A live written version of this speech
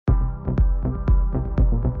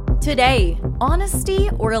Today, honesty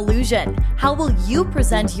or illusion? How will you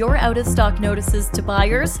present your out-of-stock notices to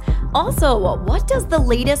buyers? Also, what does the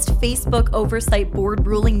latest Facebook Oversight Board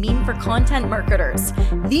ruling mean for content marketers?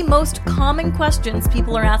 The most common questions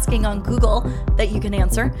people are asking on Google that you can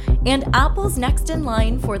answer, and Apple's next in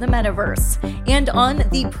line for the metaverse. And on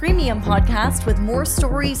the Premium podcast with more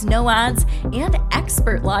stories, no ads, and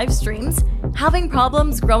expert live streams, having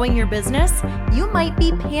problems growing your business? You might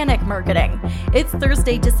be panic marketing. It's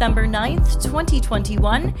Thursday, December 9th,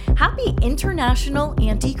 2021. Happy International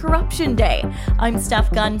Anti-Corruption Day. I'm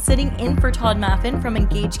Steph Gunn, sitting in for Todd Maffin from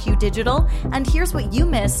EngageQ Digital, and here's what you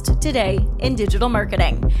missed today in digital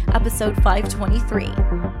marketing, episode 523.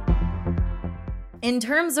 In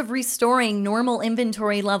terms of restoring normal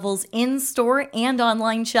inventory levels in store and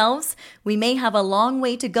online shelves, we may have a long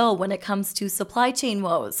way to go when it comes to supply chain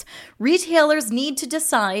woes. Retailers need to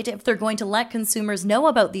decide if they're going to let consumers know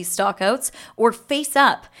about these stockouts or face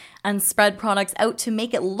up and spread products out to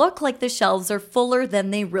make it look like the shelves are fuller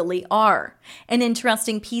than they really are. An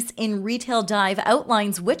interesting piece in Retail Dive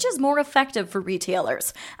outlines which is more effective for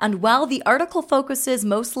retailers. And while the article focuses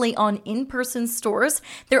mostly on in-person stores,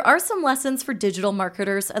 there are some lessons for digital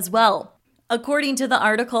marketers as well. According to the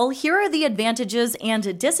article, here are the advantages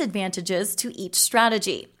and disadvantages to each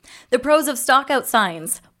strategy. The pros of stockout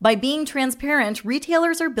signs. By being transparent,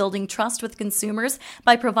 retailers are building trust with consumers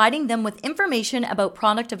by providing them with information about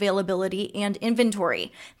product availability and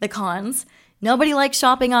inventory. The cons. Nobody likes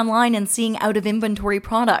shopping online and seeing out-of-inventory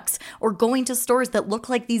products or going to stores that look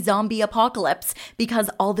like the zombie apocalypse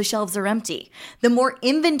because all the shelves are empty. The more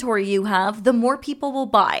inventory you have, the more people will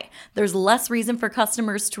buy. There's less reason for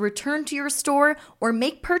customers to return to your store or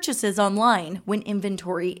make purchases online when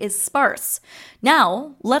inventory is sparse.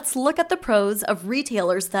 Now, let's look at the pros of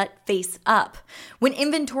retailers that face up. When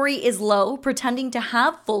inventory is low, pretending to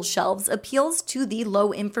have full shelves appeals to the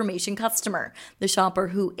low-information customer, the shopper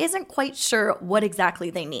who isn't quite sure what exactly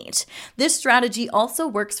they need. This strategy also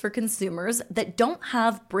works for consumers that don't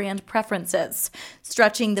have brand preferences.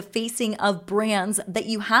 Stretching the facing of brands that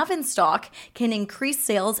you have in stock can increase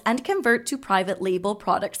sales and convert to private label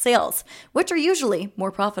product sales, which are usually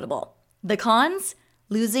more profitable. The cons?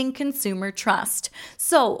 Losing consumer trust.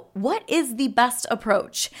 So, what is the best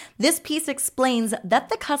approach? This piece explains that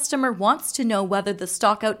the customer wants to know whether the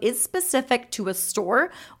stockout is specific to a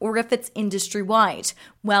store or if it's industry-wide,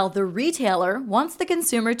 while the retailer wants the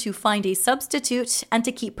consumer to find a substitute and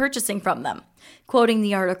to keep purchasing from them. Quoting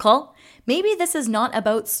the article, maybe this is not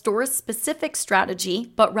about store-specific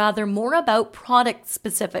strategy, but rather more about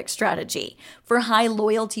product-specific strategy. For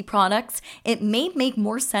high-loyalty products, it may make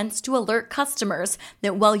more sense to alert customers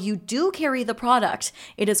that while you do carry the product,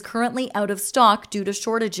 it is currently out of stock due to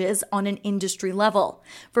shortages on an industry level.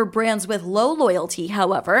 For brands with low loyalty,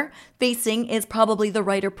 however, facing is probably the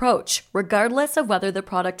right approach, regardless of whether the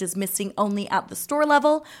product is missing only at the store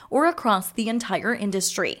level or across the entire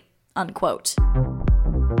industry. Unquote.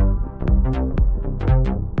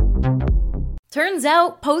 Turns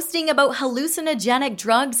out, posting about hallucinogenic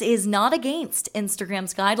drugs is not against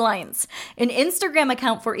Instagram's guidelines. An Instagram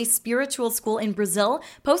account for a spiritual school in Brazil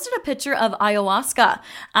posted a picture of ayahuasca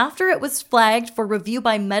after it was flagged for review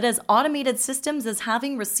by Meta's automated systems as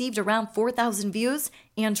having received around 4,000 views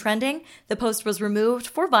and trending. The post was removed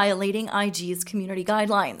for violating IG's community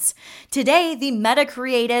guidelines. Today, the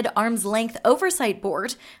Meta-created Arm's Length Oversight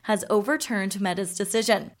Board has overturned Meta's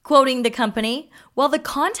decision. Quoting the company, while the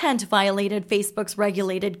content violated Facebook's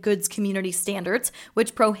regulated goods community standards,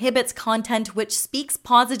 which prohibits content which speaks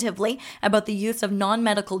positively about the use of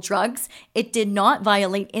non-medical drugs, it did not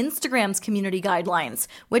violate Instagram's community guidelines,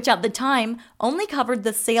 which at the time only covered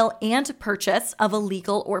the sale and purchase of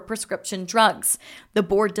illegal or prescription drugs.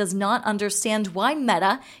 The board does not understand why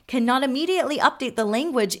Meta cannot immediately update the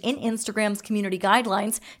language in Instagram's community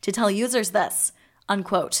guidelines to tell users this,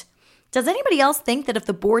 unquote. Does anybody else think that if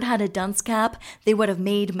the board had a dunce cap, they would have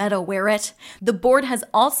made Meta wear it? The board has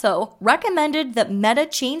also recommended that Meta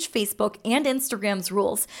change Facebook and Instagram's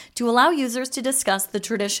rules to allow users to discuss the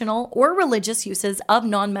traditional or religious uses of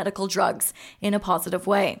non-medical drugs in a positive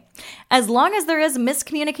way. As long as there is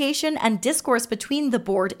miscommunication and discourse between the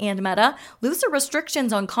board and Meta, looser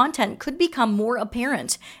restrictions on content could become more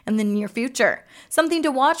apparent in the near future. Something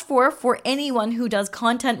to watch for anyone who does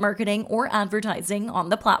content marketing or advertising on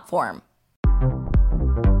the platform.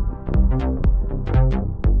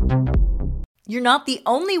 You're not the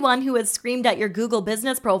only one who has screamed at your Google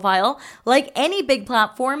business profile. Like any big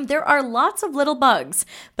platform, there are lots of little bugs,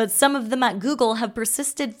 but some of them at Google have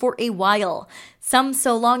persisted for a while. Some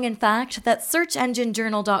so long, in fact, that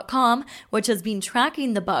SearchEngineJournal.com, which has been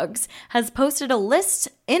tracking the bugs, has posted a list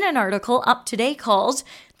in an article up today called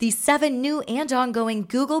The 7 New and Ongoing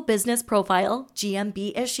Google Business Profile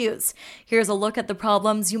GMB Issues. Here's a look at the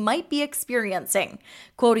problems you might be experiencing.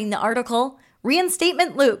 Quoting the article,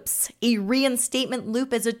 reinstatement loops. A reinstatement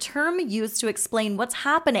loop is a term used to explain what's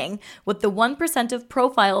happening with the 1% of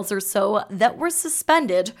profiles or so that were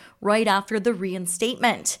suspended right after the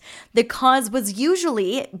reinstatement. The cause was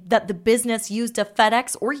usually that the business used a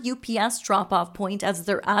FedEx or UPS drop-off point as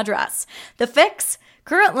their address. The fix?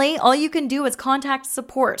 Currently, all you can do is contact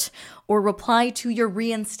support or reply to your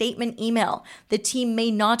reinstatement email. The team may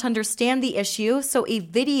not understand the issue, so a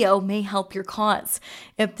video may help your cause.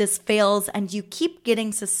 If this fails and you keep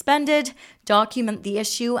getting suspended, document the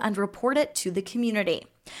issue and report it to the community.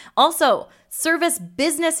 Also, service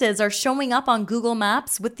businesses are showing up on Google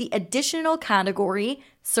Maps with the additional category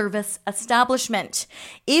service establishment.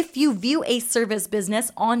 If you view a service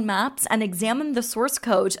business on Maps and examine the source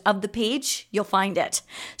code of the page, you'll find it.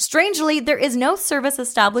 Strangely, there is no service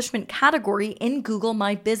establishment category in Google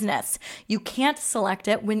My Business. You can't select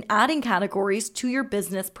it when adding categories to your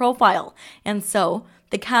business profile, and so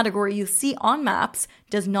the category you see on Maps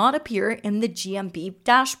does not appear in the GMB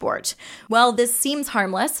dashboard. While this seems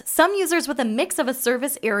harmless, some users with a mix of a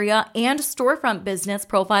service area and storefront business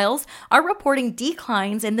profiles are reporting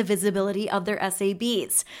declines in the visibility of their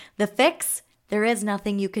SABs. The fix? There is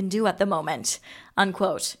nothing you can do at the moment.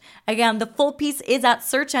 Unquote. Again, the full piece is at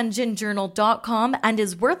SearchEngineJournal.com and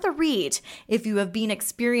is worth a read if you have been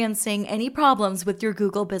experiencing any problems with your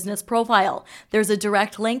Google business profile. There's a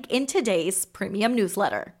direct link in today's premium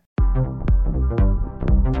newsletter.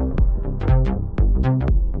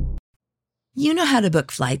 You know how to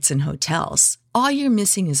book flights and hotels. All you're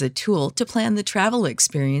missing is a tool to plan the travel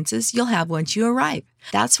experiences you'll have once you arrive.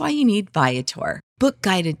 That's why you need Viator. Book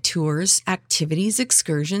guided tours, activities,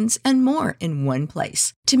 excursions, and more in one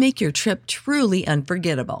place to make your trip truly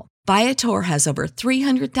unforgettable. Viator has over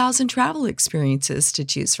 300,000 travel experiences to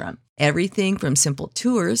choose from. Everything from simple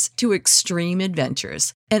tours to extreme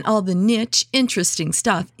adventures and all the niche, interesting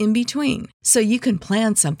stuff in between. So you can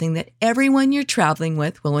plan something that everyone you're traveling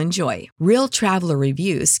with will enjoy. Real traveler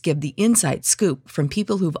reviews give the inside scoop from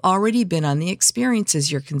people who've already been on the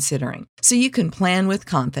experiences you're considering. So you can plan with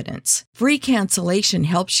confidence. Free cancellation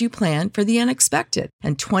helps you plan for the unexpected.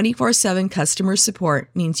 And 24/7 customer support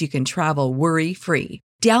means you can travel worry-free.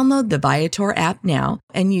 Download the Viator app now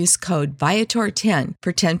and use code Viator10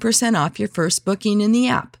 for 10% off your first booking in the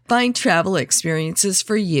app. Find travel experiences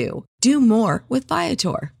for you. Do more with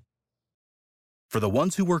Viator. For the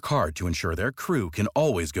ones who work hard to ensure their crew can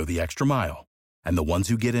always go the extra mile, and the ones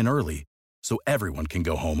who get in early so everyone can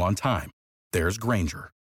go home on time, there's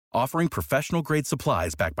Grainger, offering professional-grade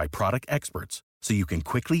supplies backed by product experts so you can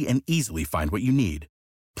quickly and easily find what you need.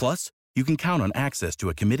 Plus, you can count on access to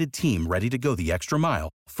a committed team ready to go the extra mile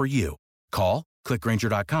for you. Call, click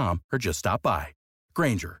Grainger.com, or just stop by.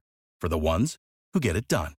 Grainger, for the ones who get it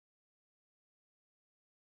done.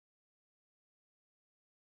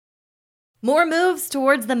 More moves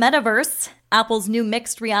towards the metaverse. Apple's new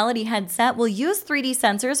mixed reality headset will use 3D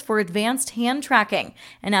sensors for advanced hand tracking,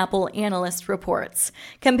 an Apple analyst reports.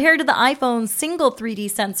 Compared to the iPhone's single 3D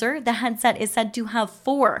sensor, the headset is said to have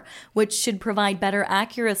 4, which should provide better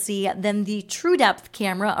accuracy than the TrueDepth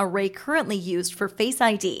camera array currently used for Face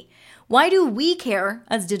ID. Why do we care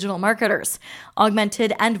as digital marketers?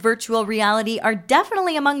 Augmented and virtual reality are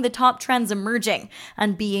definitely among the top trends emerging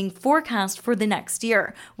and being forecast for the next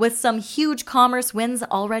year, with some huge commerce wins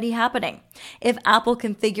already happening. If Apple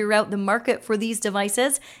can figure out the market for these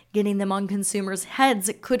devices, getting them on consumers'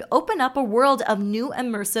 heads could open up a world of new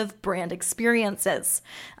immersive brand experiences.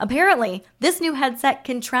 Apparently, this new headset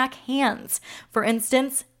can track hands. For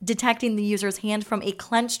instance, detecting the user's hand from a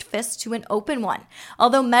clenched fist to an open one.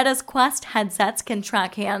 Although Meta's Quest headsets can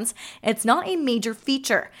track hands, it's not a major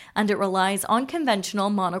feature, and it relies on conventional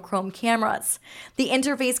monochrome cameras. The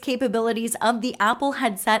interface capabilities of the Apple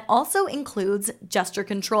headset also includes gesture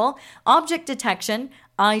control, object detection,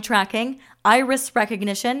 eye tracking, iris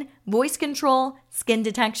recognition, voice control, skin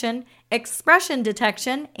detection, expression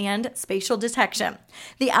detection, and spatial detection.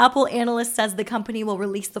 The Apple analyst says the company will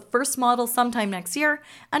release the first model sometime next year,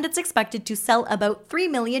 and it's expected to sell about 3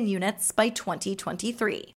 million units by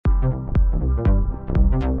 2023.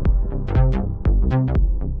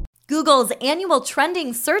 Google's annual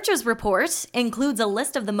trending searches report includes a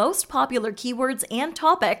list of the most popular keywords and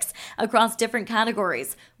topics across different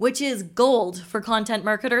categories, which is gold for content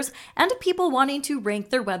marketers and people wanting to rank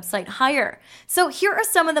their website higher. So here are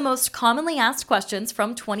some of the most commonly asked questions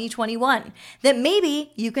from 2021 that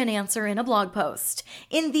maybe you can answer in a blog post.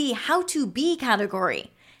 In the how to be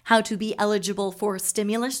category, how to be eligible for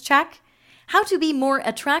stimulus check, how to be more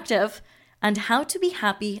attractive, and how to be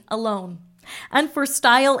happy alone. And for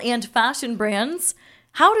style and fashion brands,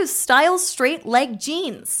 how to style straight leg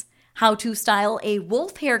jeans, how to style a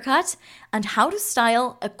wolf haircut, and how to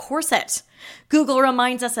style a corset. Google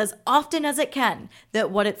reminds us as often as it can that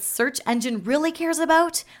what its search engine really cares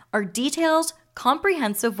about are detailed,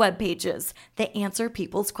 comprehensive web pages that answer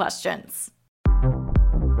people's questions.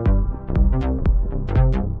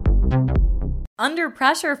 Under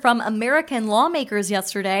pressure from American lawmakers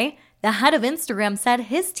yesterday, the head of Instagram said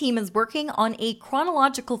his team is working on a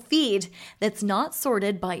chronological feed that's not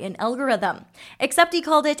sorted by an algorithm, except he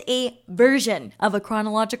called it a version of a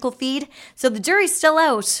chronological feed, so the jury's still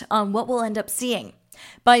out on what we'll end up seeing.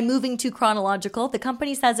 By moving to chronological, the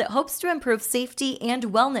company says it hopes to improve safety and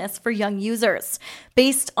wellness for young users.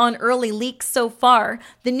 Based on early leaks so far,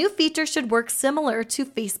 the new feature should work similar to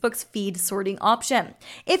Facebook's feed sorting option.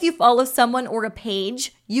 If you follow someone or a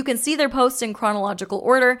page, you can see their posts in chronological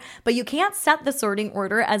order, but you can't set the sorting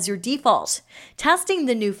order as your default. Testing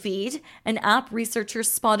the new feed, an app researcher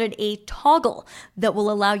spotted a toggle that will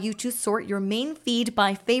allow you to sort your main feed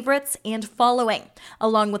by favorites and following,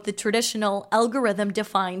 along with the traditional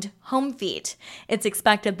algorithm-defined home feed. It's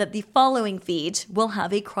expected that the following feed will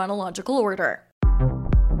have a chronological order.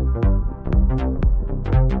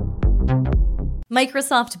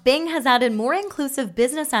 Microsoft Bing has added more inclusive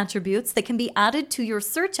business attributes that can be added to your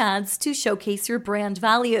search ads to showcase your brand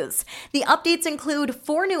values. The updates include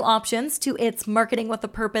 4 new options to its Marketing with a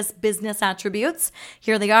Purpose business attributes.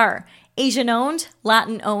 Here they are: Asian-owned,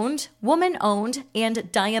 Latin-owned, woman-owned,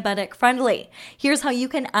 and diabetic-friendly. Here's how you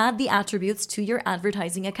can add the attributes to your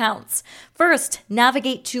advertising accounts. First,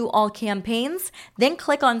 navigate to All Campaigns, then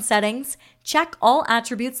click on Settings, check all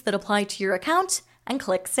attributes that apply to your account, and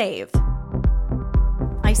click Save.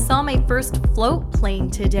 I saw my first float plane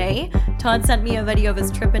today. Todd sent me a video of his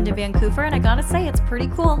trip into Vancouver, and I gotta say, it's pretty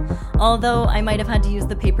cool. Although I might have had to use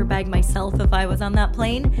the paper bag myself if I was on that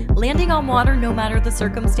plane, landing on water, no matter the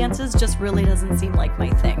circumstances, just really doesn't seem like my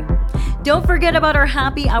thing. Don't forget about our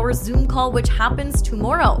happy hour Zoom call, which happens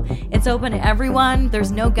tomorrow. It's open to everyone.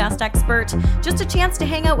 There's no guest expert, just a chance to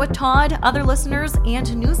hang out with Todd, other listeners,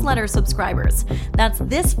 and newsletter subscribers. That's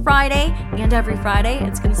this Friday and every Friday.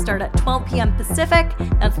 It's going to start at 12 p.m. Pacific.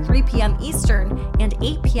 That's 3 p.m. Eastern and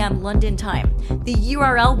 8 p.m. London time. The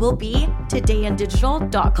URL will be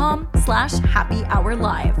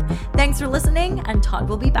todayindigital.com/happyhourlive. Thanks for listening, and Todd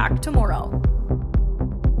will be back tomorrow.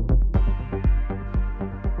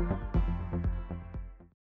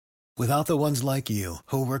 Without the ones like you,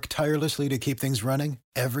 who work tirelessly to keep things running,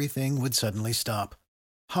 everything would suddenly stop.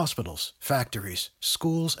 Hospitals, factories,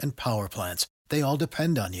 schools, and power plants, they all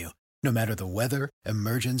depend on you. No matter the weather,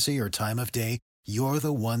 emergency, or time of day, you're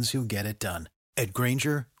the ones who get it done. At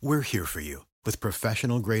Grainger, we're here for you with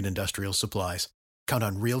professional-grade industrial supplies. Count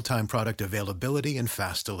on real-time product availability and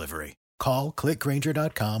fast delivery. Call, click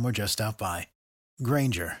Grainger.com, or just stop by.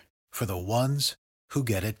 Grainger, for the ones who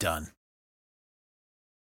get it done.